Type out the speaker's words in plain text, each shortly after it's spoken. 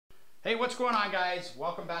Hey, what's going on, guys?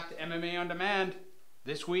 Welcome back to MMA On Demand.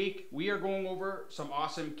 This week, we are going over some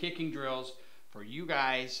awesome kicking drills for you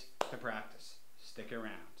guys to practice. Stick around.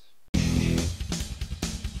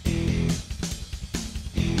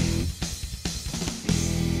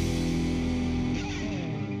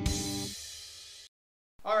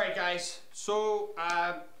 All right, guys. So,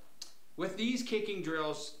 with these kicking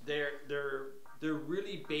drills, they're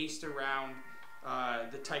really based around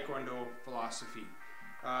the Taekwondo philosophy.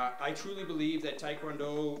 I truly believe that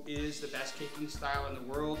Taekwondo is the best kicking style in the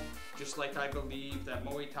world, just like I believe that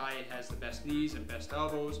Muay Thai has the best knees and best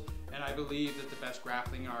elbows, and I believe that the best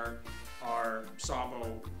grappling are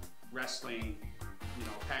Sambo, wrestling,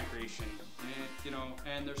 pancration,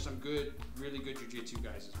 and there's some really good jiu-jitsu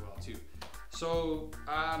guys as well too. So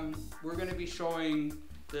we're going to be showing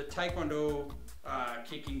the Taekwondo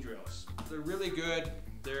kicking drills. They're really good.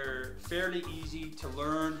 They're fairly easy to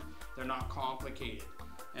learn. They're not complicated.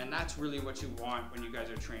 And that's really what you want when you guys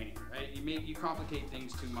are training, right? You complicate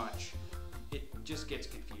things too much, it just gets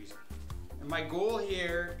confusing. And my goal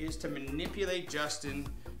here is to manipulate Justin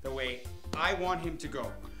the way I want him to go.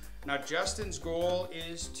 Now, Justin's goal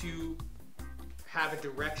is to have a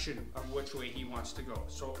direction of which way he wants to go.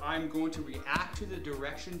 So I'm going to react to the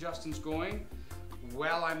direction Justin's going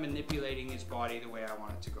while I'm manipulating his body the way I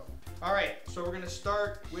want it to go. All right, so we're gonna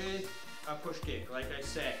start with a push kick, like I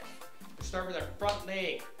said. We'll start with our front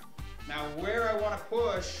leg. Now, where I want to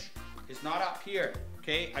push is not up here,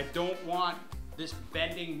 okay? I don't want this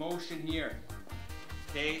bending motion here,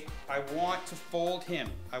 okay? I want to fold him.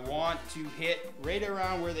 I want to hit right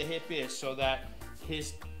around where the hip is so that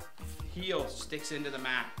his heel sticks into the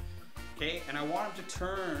mat, okay? And I want him to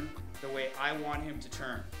turn the way I want him to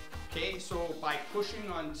turn, okay? So by pushing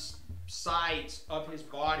on sides of his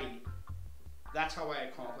body, that's how I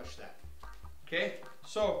accomplish that, okay?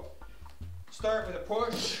 So start with a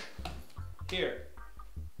push. Here,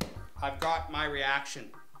 I've got my reaction.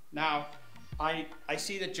 Now, I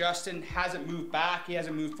see that Justin hasn't moved back, he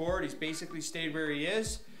hasn't moved forward, he's basically stayed where he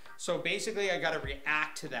is. So basically I gotta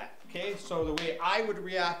react to that, okay? So the way I would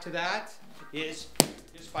react to that is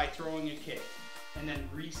just by throwing a kick and then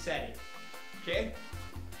resetting, okay?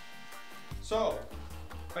 So,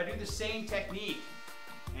 if I do the same technique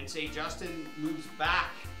and say Justin moves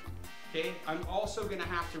back, okay, I'm also gonna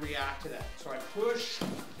have to react to that. So I push,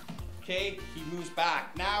 okay, he moves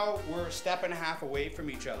back. Now we're a step and a half away from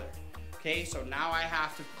each other. Okay, so now I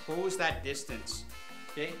have to close that distance.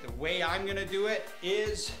 Okay, the way I'm gonna do it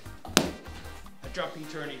is a jumping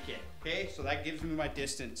turning kick. Okay, so that gives me my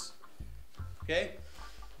distance. Okay,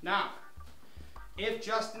 now if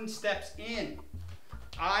Justin steps in,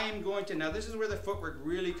 I am going to, now this is where the footwork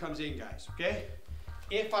really comes in, guys, okay?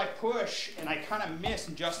 If I push and I kind of miss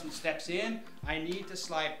and Justin steps in, I need to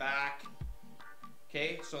slide back,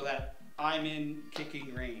 okay, so that I'm in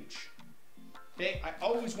kicking range. Okay, I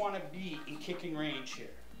always want to be in kicking range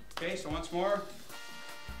here. Okay, so once more,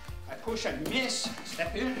 I push, I miss,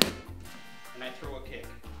 step in, and I throw a kick.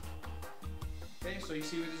 Okay, so you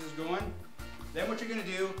see where this is going? Then what you're going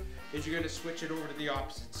to do is you're going to switch it over to the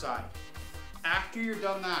opposite side. After you're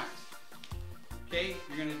done that, okay,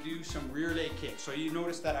 you're gonna do some rear leg kicks. So you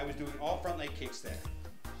notice that I was doing all front leg kicks there.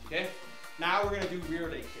 Okay, now we're gonna do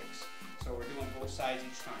rear leg kicks. So we're doing both sides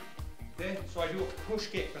each time. Okay, so I do a push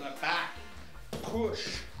kick from the back,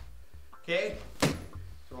 push. Okay,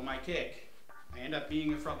 throw my kick. I end up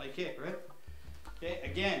being a front leg kick, right? Okay,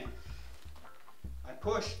 again, I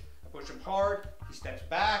push him hard, he steps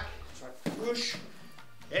back, so I push.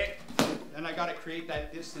 Okay, then I gotta create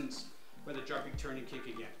that distance with a jumping turning kick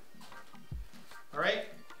again. All right,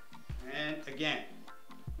 and again,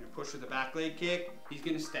 I'm gonna push with the back leg kick. He's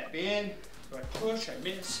gonna step in, so I push, I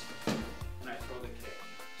miss, and I throw the kick.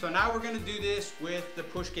 So now we're gonna do this with the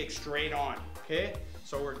push kick straight on, okay?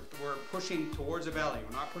 So we're pushing towards the belly,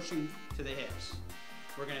 we're not pushing to the hips.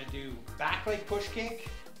 We're gonna do back leg push kick,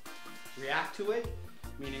 react to it,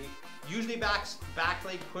 meaning usually back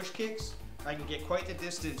leg push kicks, I can get quite the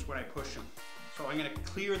distance when I push them. So I'm gonna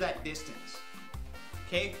clear that distance.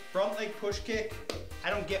 Okay, front leg push kick, I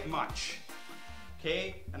don't get much.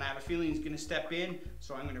 Okay, and I have a feeling he's gonna step in,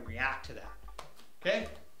 so I'm gonna react to that. Okay,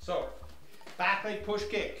 so back leg push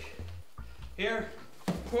kick. Here,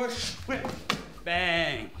 push, whip,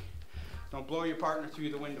 bang. Don't blow your partner through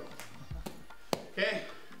the window. Okay,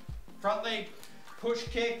 front leg push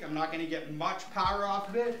kick, I'm not gonna get much power off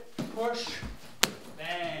of it. Push,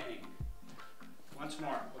 bang. Once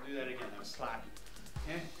more, we'll do that again, that was slappy.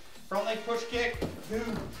 Okay, front leg push kick,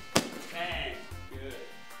 boom, bang, good.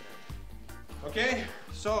 Okay,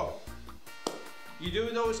 so you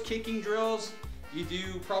do those kicking drills you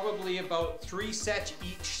do probably about 3 sets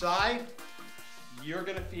each side, you're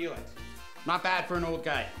gonna feel it. Not bad for an old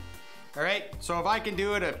guy. All right, so if I can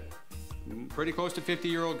do it, a pretty close to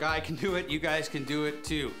 50-year-old guy can do it, you guys can do it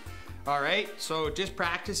too. All right, so just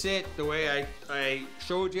practice it the way I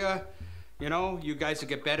showed you. You know, you guys will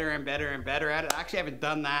get better and better and better at it. I actually haven't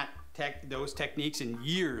done those techniques in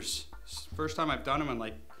years. First time I've done them in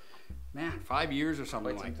like, man, 5 years or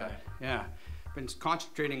something like that. Yeah, been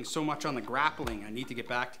concentrating so much on the grappling. I need to get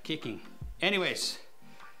back to kicking. Anyways,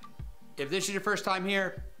 if this is your first time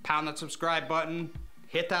here, pound that subscribe button,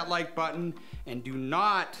 hit that like button, and do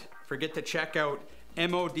not forget to check out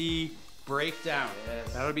MOD Breakdown.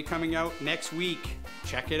 Yes. That'll be coming out next week.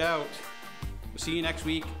 Check it out. We'll see you next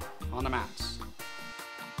week on the mats.